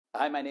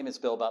Hi, my name is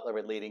Bill Butler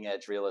with Leading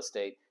Edge Real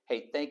Estate.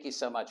 Hey, thank you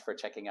so much for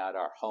checking out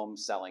our Home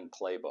Selling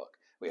Playbook.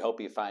 We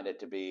hope you find it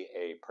to be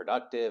a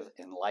productive,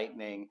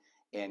 enlightening,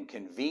 and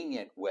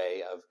convenient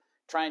way of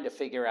trying to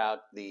figure out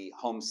the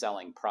home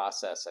selling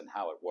process and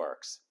how it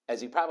works.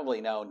 As you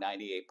probably know,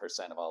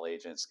 98% of all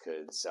agents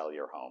could sell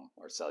your home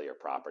or sell your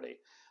property.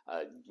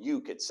 You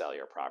could sell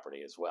your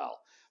property as well.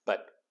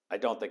 But I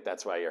don't think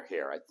that's why you're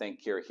here. I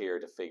think you're here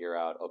to figure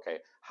out, okay,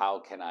 how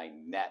can I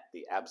net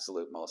the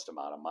absolute most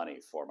amount of money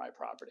for my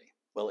property?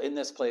 Well, in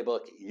this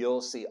playbook,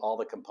 you'll see all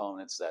the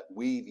components that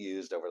we've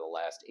used over the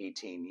last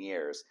 18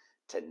 years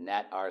to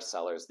net our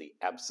sellers the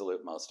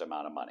absolute most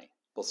amount of money.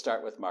 We'll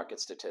start with market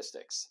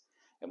statistics,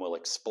 and we'll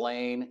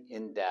explain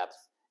in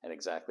depth and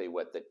exactly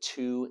what the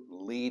two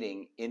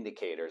leading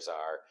indicators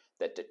are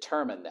that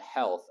determine the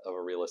health of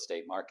a real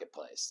estate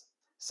marketplace.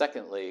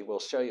 Secondly, we'll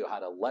show you how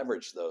to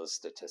leverage those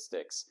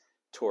statistics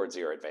towards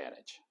your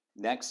advantage.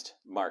 Next,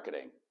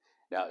 marketing.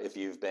 Now, if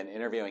you've been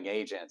interviewing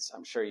agents,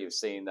 I'm sure you've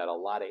seen that a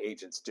lot of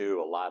agents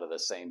do a lot of the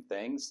same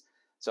things.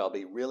 So I'll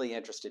be really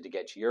interested to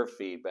get your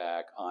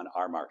feedback on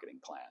our marketing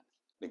plan.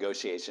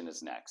 Negotiation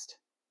is next.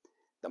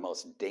 The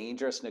most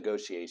dangerous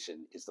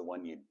negotiation is the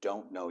one you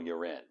don't know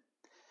you're in.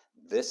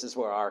 This is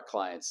where our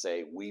clients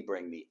say we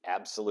bring the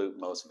absolute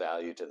most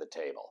value to the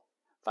table.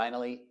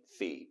 Finally,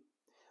 fee.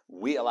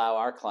 We allow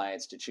our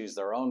clients to choose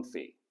their own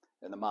fee,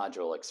 and the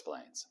module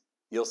explains.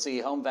 You'll see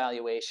home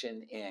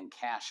valuation and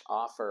cash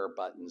offer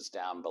buttons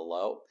down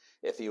below.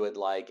 If you would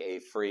like a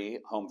free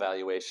home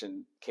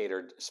valuation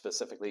catered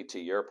specifically to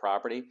your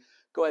property,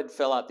 go ahead and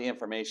fill out the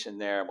information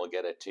there and we'll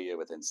get it to you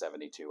within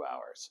 72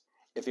 hours.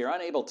 If you're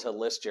unable to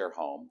list your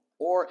home,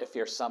 or if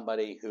you're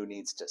somebody who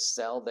needs to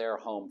sell their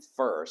home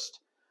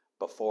first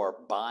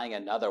before buying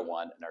another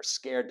one and are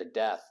scared to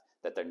death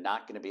that they're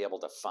not going to be able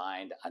to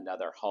find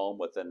another home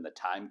within the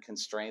time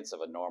constraints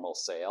of a normal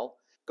sale,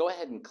 go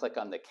ahead and click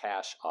on the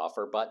cash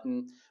offer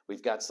button.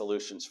 We've got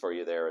solutions for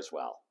you there as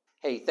well.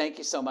 Hey, thank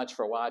you so much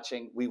for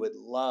watching. We would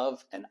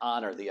love and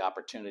honor the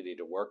opportunity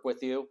to work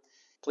with you.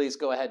 Please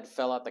go ahead and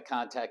fill out the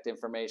contact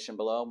information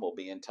below and we'll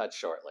be in touch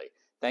shortly.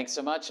 Thanks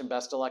so much and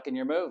best of luck in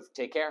your move.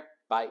 Take care.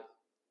 Bye.